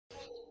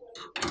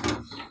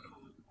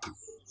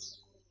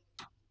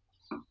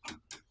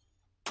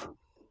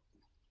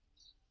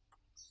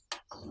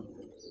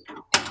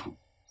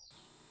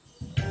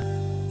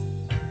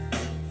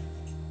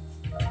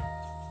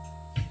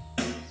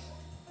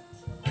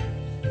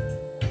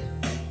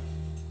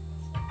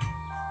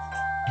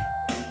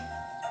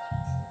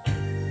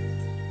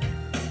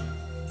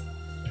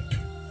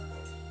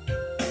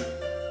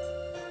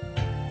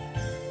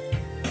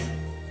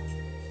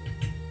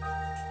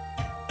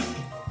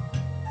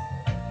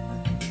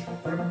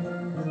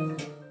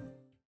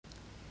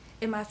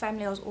my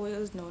family, I was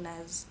always known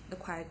as the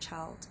quiet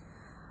child.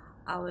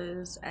 I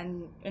was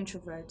an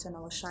introvert and I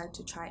was shy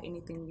to try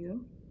anything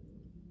new.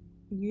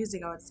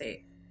 Music, I would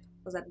say,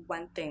 was that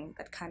one thing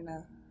that kind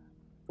of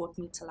brought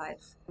me to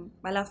life.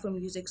 My love for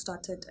music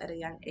started at a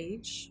young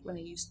age when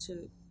I used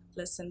to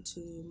listen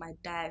to my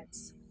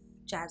dad's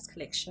jazz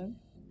collection.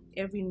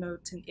 Every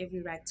note and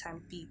every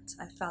ragtime beat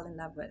I fell in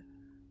love with.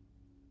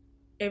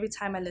 Every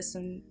time I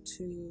listened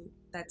to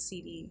that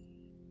CD,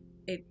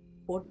 it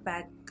brought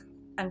back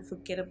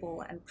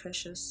unforgettable and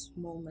precious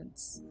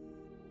moments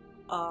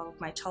of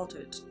my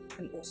childhood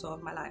and also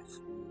of my life.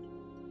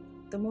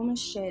 The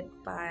moments shared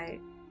by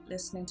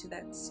listening to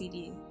that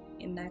CD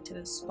ignited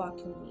a spark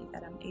in me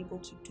that I'm able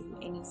to do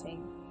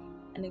anything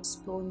and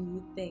explore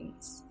new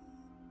things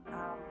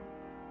um,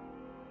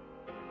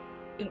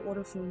 in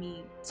order for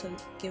me to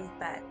give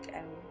back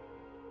and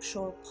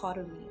show a part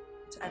of me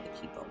to other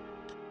people.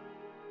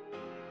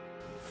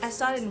 I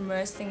started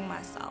immersing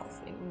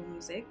myself in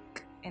music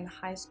in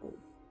high school.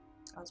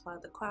 I was part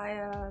of the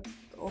choir,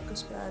 the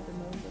orchestra, the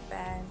member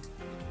band,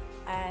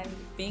 and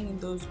being in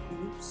those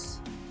groups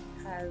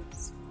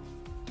has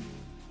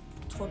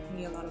taught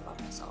me a lot about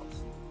myself.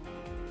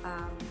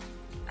 Um,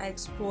 I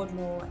explored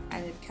more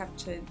and it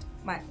captured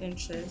my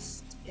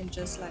interest in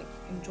just like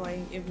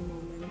enjoying every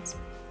moment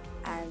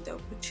and the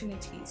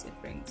opportunities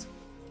it brings.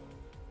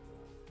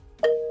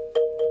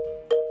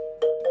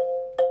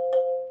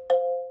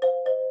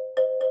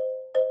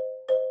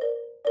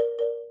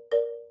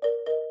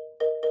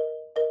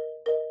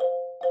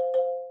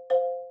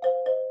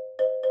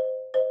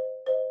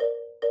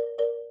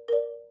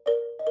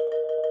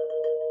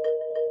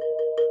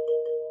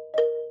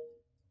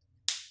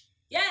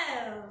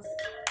 Yes!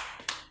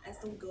 I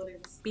still got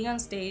it. Being on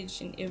stage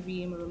in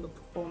every marimba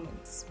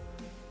performance,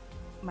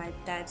 my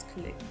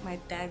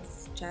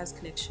dad's jazz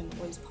collection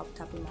always popped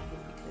up in my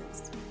head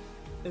because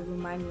it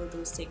reminded me of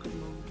those sacred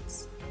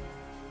moments.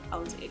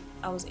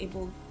 I was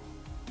able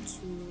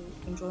to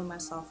enjoy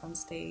myself on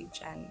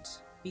stage and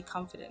be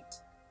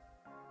confident.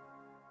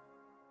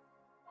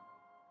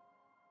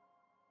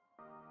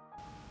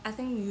 I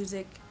think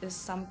music is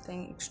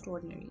something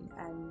extraordinary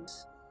and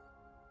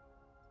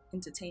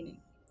entertaining.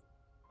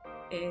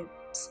 It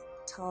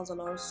tells a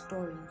lot of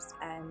stories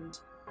and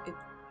it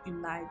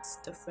unites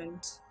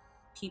different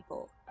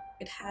people.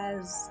 It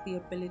has the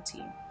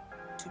ability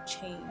to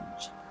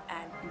change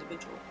an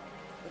individual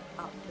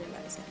without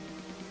realizing.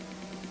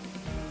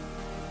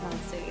 I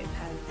would say it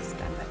has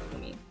done that for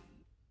me.